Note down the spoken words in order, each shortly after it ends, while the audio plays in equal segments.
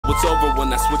What's over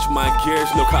when I switch my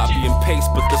gears? No copy and paste,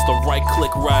 but this the right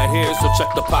click right here. So check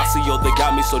the posse, yo, they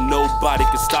got me so nobody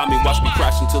can stop me. Watch me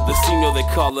crash into the scene, yo, they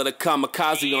call it a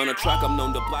kamikaze. On a track, I'm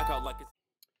known to black out like it's...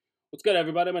 What's good,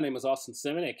 everybody? My name is Austin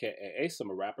Simmons, a.k.a.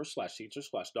 Summer Rapper / teacher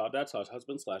 / dad /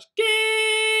 husband /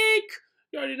 geek.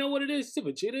 You already know what it is. Super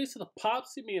Jitties to the pop.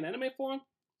 See me in anime form?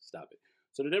 Stop it.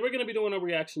 So today we're going to be doing a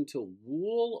reaction to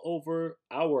Wool Over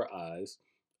Our Eyes,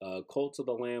 Cult of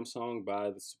the Lamb song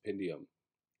by the Stupendium.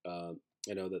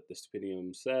 I know that the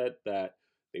Stupendium said that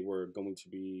they were going to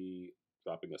be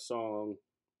dropping a song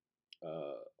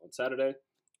on Saturday,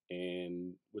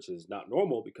 and which is not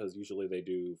normal because usually they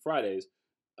do Fridays,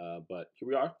 but here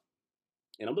we are.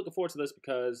 And I'm looking forward to this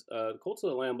because Cult of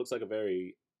the Lamb looks like a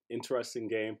very interesting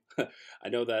game. I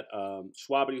know that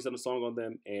Schwabity's done a song on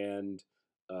them, and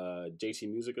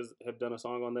JT Music have done a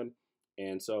song on them,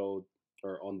 and so,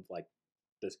 or on like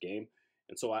this game.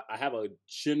 And so I have a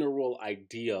general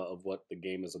idea of what the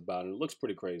game is about, and it looks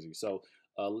pretty crazy. So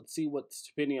let's see what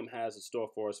Stupendium has in store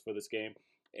for us for this game,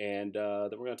 and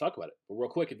then we're going to talk about it. But real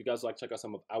quick, if you guys would like to check out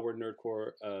some of our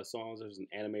Nerdcore songs, there's an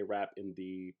anime rap in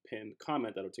the pinned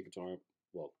comment that'll take you to our,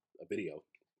 well, a video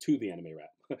to the anime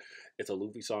rap. It's a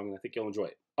Luffy song, and I think you'll enjoy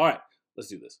it. All right, let's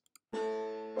do this.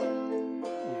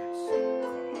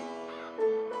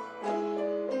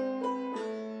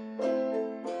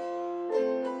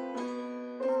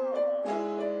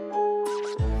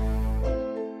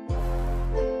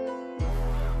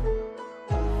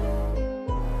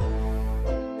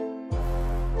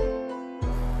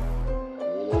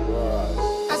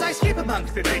 Skip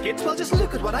amongst the tickets, well just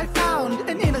look at what I found.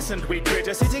 An innocent wee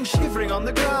critter sitting shivering on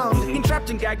the ground, entrapped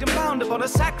and gagged and bound upon a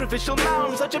sacrificial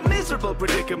mound. Such a miserable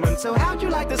predicament. So how'd you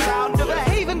like the sound of a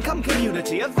haven come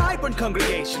community, a vibrant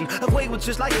congregation of waywards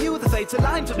just like you? The fates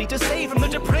aligned to me to save from the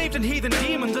depraved and heathen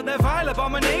demons and their vile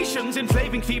abominations,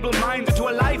 enslaving feeble minds into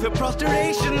a life of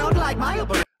prostration. Not like my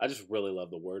operation. I just really love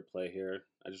the wordplay here.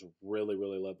 I just really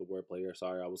love the wordplay here.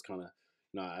 Sorry, I was kind of,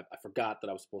 I forgot that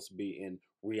I was supposed to be in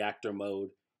reactor mode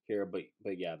here, but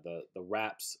yeah, the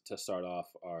raps to start off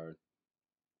are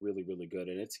really good,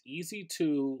 and it's easy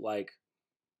to like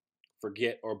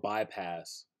forget or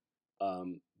bypass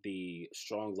the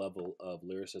strong level of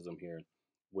lyricism here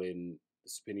when the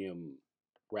Stupendium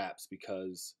raps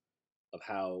because of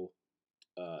how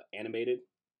animated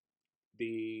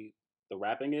the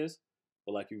rapping is.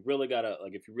 But like, you really gotta,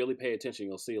 like, if you really pay attention,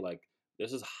 you'll see like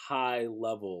this is high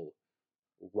level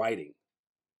writing.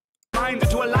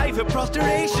 To a life of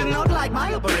prostration, not like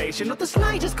my operation, not the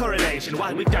slightest correlation.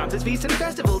 While we've dances, feasts and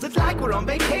festivals, it's like we're on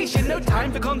vacation. No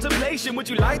time for contemplation. Would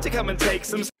you like to come and take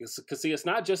some? Because see, it's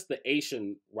not just the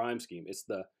Asian rhyme scheme; it's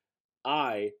the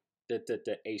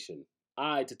Asian,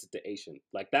 Asian,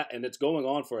 like that, and it's going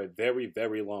on for a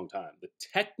very long time. The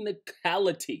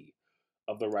technicality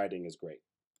of the writing is great.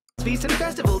 Feasts and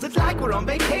festivals, it's like we're on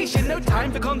vacation. No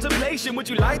time for contemplation. Would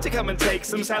you like to come and take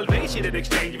some salvation in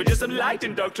exchange for just some light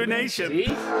indoctrination? See?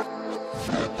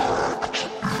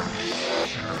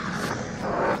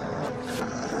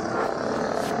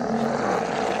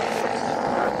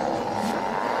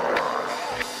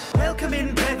 Welcome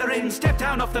in, brethren. Step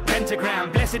down off the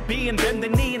pentagram. Blessed be and bend the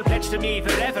knee and pledge to me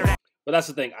forever. But that's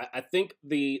the thing. I think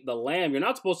the lamb, you're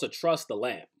not supposed to trust the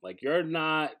lamb. Like, you're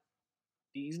not...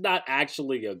 He's not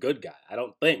actually a good guy, I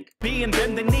don't think. Be and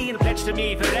bend the knee and pledge to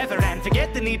me forever, and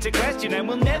forget the need to question, and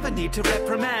we'll never need to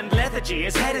reprimand. Lethargy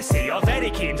is heresy, you're very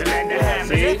keen to lend a hand.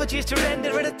 There's effigies to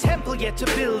render and a temple yet to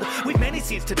build. We've many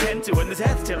seeds to tend to, and there's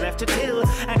earth still left to till.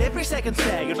 And every second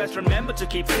spare, you'd best remember to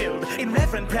keep filled in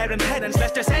reverent prayer and penance,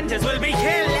 lest dissenters will be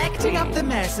collecting up the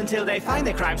mess until they find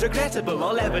their crimes regrettable.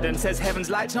 All evidence says heaven's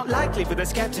light's not likely for the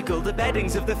skeptical. The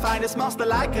beddings of the finest moss, the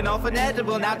like, and often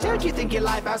edible. Now don't you think your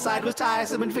life outside was tiresome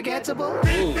and forgettable?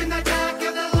 Deep in the dark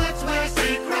of the woods where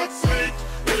secrets sleep,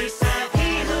 we serve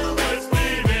he who waits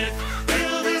beneath.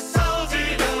 Till the soul's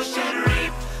devotion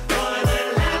reap, for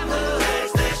the lamb who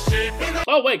herds the sheep.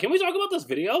 Oh wait, can we talk about this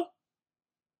video?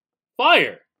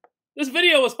 Fire! This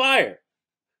video is fire!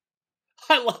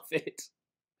 I love it.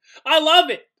 I love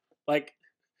it! Like,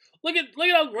 look at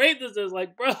how great this is,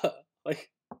 like, bruh. Like,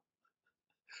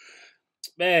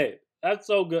 man, that's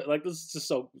so good. Like, this is just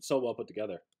so well put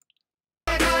together.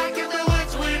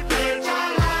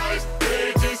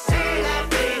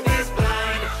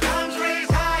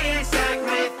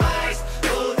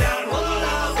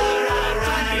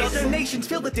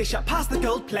 Feel the the dish up past the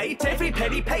gold plate. Every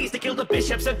penny pays to gild the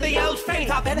bishops of the old faith.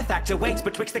 Our benefactor waits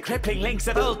betwixt the crippling links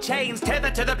of old chains,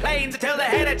 tethered to the plains until the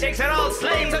heretics are all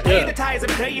slain. So pay the tithes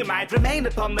and pray you might remain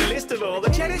upon the list of all the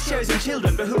cherished chosen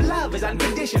children for whom love is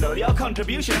unconditional. Your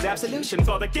contribution's absolution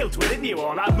for the guilt within you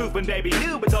all. Our movement may be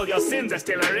new, but all your sins are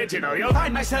still original. You'll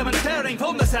find my sermon stirring,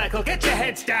 form the circle, get your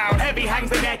heads down. Heavy hangs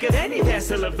the neck of any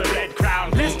vessel of the red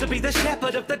crown. Blessed to be the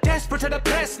shepherd of the desperate and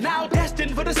oppressed, now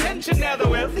destined for ascension, now the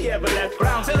wealthy ever left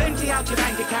brown. So empty out your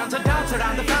bank accounts and dance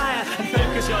around the fire, and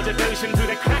focus your devotion through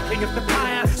the crackling of the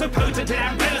pyre. So potent and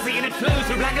ambrosian it flows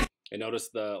through black and... And notice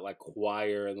the like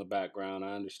choir in the background.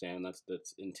 I understand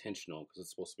that's intentional because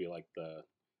it's supposed to be like the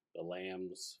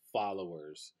Lamb's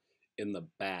followers in the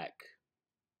back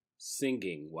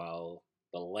singing while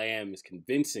the Lamb is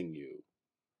convincing you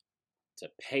to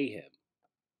pay him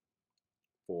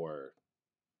for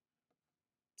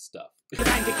stuff.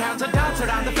 Bank accounts and dance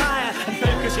around the fire, and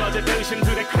focus your devotion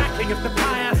through the crackling of the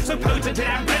pyre. So potent and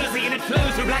ambrosian it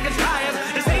flows through black and spires,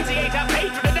 to satiate our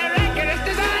hatred and their rancorous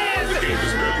desires. The game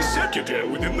is merely set, yet ere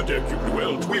within the deck you've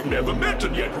dwelt. We've never met,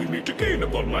 and yet we meet again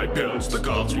upon my pelts. The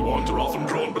cards we want are often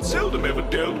drawn, but seldom ever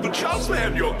dealt. But chance the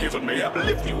hand you're given may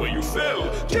uplift you where you fell.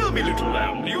 Tell me, little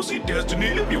lamb, do you see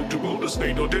destiny immutable? Does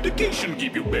fate or dedication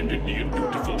keep you bended knee and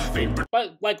dutiful? Fate...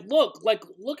 But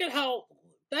look at how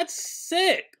that's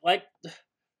sick. Like,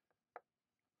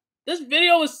 this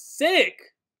video is sick.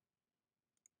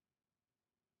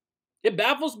 It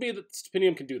baffles me that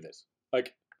Stupendium can do this.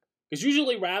 Like, because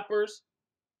usually rappers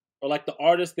or like the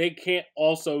artists, they can't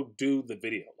also do the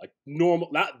video. Like normal,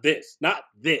 not this.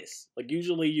 Like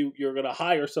usually you're gonna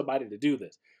hire somebody to do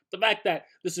this. The fact that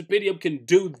the Stupendium can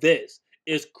do this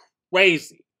is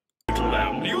crazy.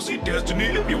 Lamb, do you see destiny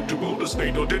immutable? Does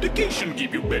fate or dedication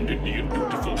keep you bended knee and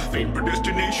dutiful? Fame,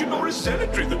 predestination, or is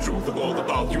sanitary the truth of all the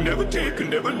path you never take and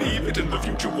never leave it in the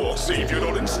future walk? Savior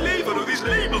or enslaver, or these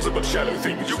labels are but shallow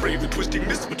things? You brave the twisting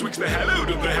mist betwixt the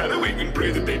hallowed and the hallowing, and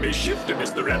pray that they may shift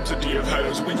amidst the rhapsody of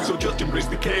Hallow's wings. So just embrace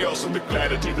the chaos and the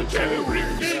clarity that Hallow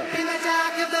brings. Deep in the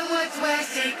dark of the woods where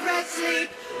secrets sleep,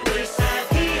 we serve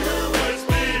he who was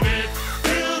beneath,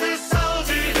 till the soul's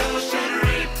devotion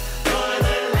reap. For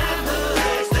the Lamb who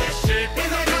has the sheep. In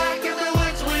the dark of the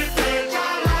woods we pledge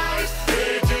our lives,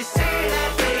 here to say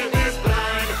that faith is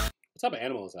blind. What type of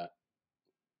animal is that?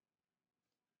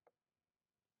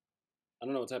 I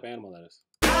don't know what type of animal that is.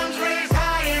 Arms raised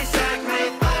high in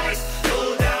sacrifice,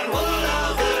 pull down wool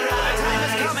over our Time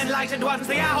has eyes. come, enlightened ones,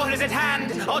 the hour is at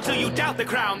hand. Or do you doubt the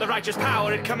crown, the righteous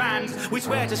power it commands? We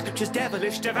swear to scriptures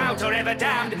devilish, devout or ever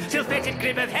damned, till fetid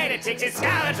grip of heretics is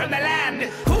scoured from the land.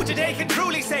 Who today can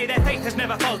truly say their faith has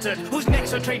never faltered? Whose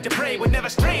necks are trained to pray would never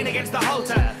strain against the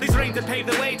halter? These reigns that pave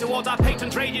the way towards our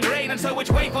patron's raging reign, and so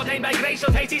which way ordained by grace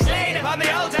shall fate he slain upon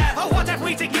the altar? Oh, what have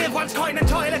we to give once coin and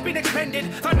toil have been expended?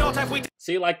 For naught have we to...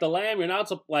 See, like the Lamb, you're not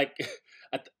so like.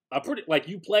 I'm pretty like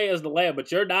you play as the Lamb,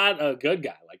 but you're not a good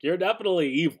guy. Like you're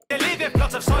definitely evil. There liveth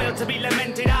plots of soil to be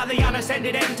lamented, are the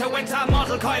unascended end to whence our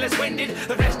mortal coil is wended.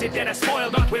 The rested dead are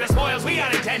spoiled, not with the spoils we are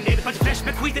intended, but flesh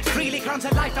bequeathed freely grants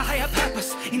a life a higher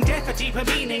purpose, in death a deeper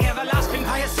meaning, everlasting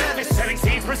pious service. Selling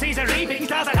seeds proceeds a reaping,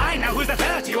 stars align. Now who's the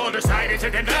first? You all decided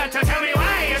to convert, so tell me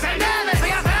why you're so nervous. The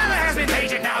affirmer has been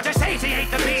painted now to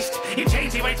satiate the beast. In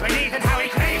chains he waits beneath, and how he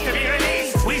craves to be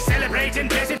released. We celebrate in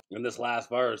blessed In this last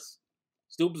verse,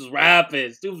 Stoops rapping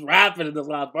in this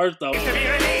last verse though. to be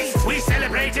released. We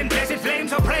celebrate in blessed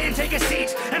flames, so pray and take a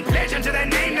seat, and pledge unto their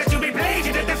name that you'll be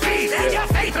bladed at the feast. Let your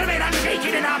faith remain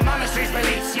unshaken in our monastery's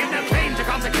beliefs. You've no claim to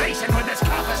consecration when there's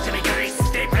coffers to be greased.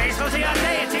 Stay praiseful to your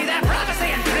deity, their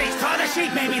prophecy and priest. For the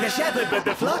sheep may be the shepherd, but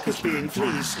the flock is being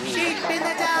fleeced. Sheep in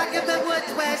the dark of the woods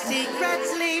where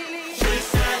secrets sleep, we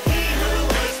serve he who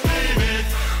was beneath,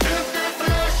 took the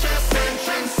flesh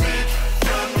ascension seek,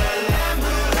 from the Lamb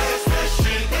who has the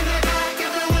sheep. In the dark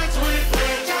of the woods we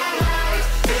pledge our lives,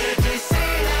 here to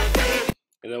say that faith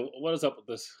And then what is up with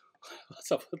this?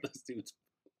 What's up with this dude's?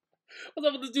 What's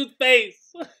up with this dude's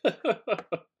face? is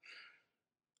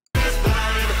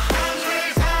blind. Arms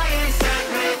raised high in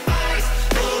sacrifice,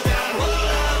 pull down wool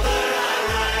over our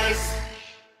eyes.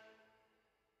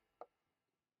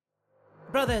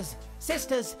 Brothers,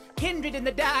 sisters, kindred in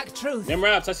the dark truth. Them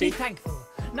raps, I Be see. thankful,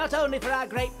 not only for our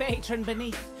great patron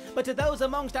beneath, but to those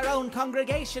amongst our own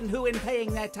congregation who, in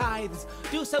paying their tithes,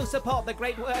 do so support the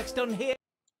great works done here.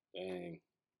 Dang.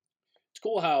 It's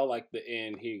cool how like the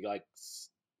end he like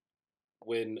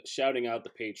when shouting out the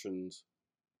patrons,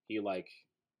 he like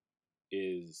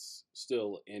is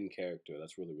still in character.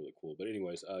 That's really cool. But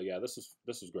anyways, yeah, this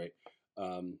was great.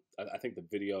 I think the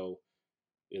video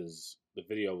was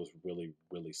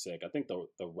really sick. I think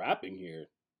the rapping here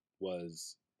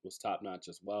was top notch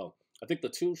as well. I think the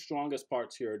two strongest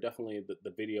parts here are definitely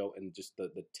the video and just the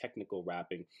technical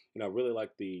rapping. I really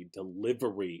like the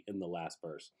delivery in the last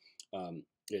verse.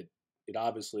 It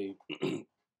obviously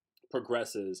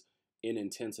progresses in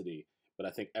intensity, but I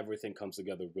think everything comes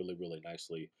together really, really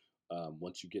nicely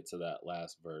once you get to that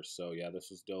last verse. So yeah, this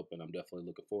was dope, and I'm definitely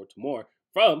looking forward to more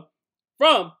from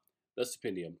the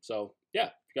Stupendium. So yeah,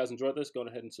 if you guys enjoyed this, go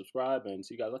ahead and subscribe, and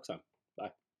see you guys next time.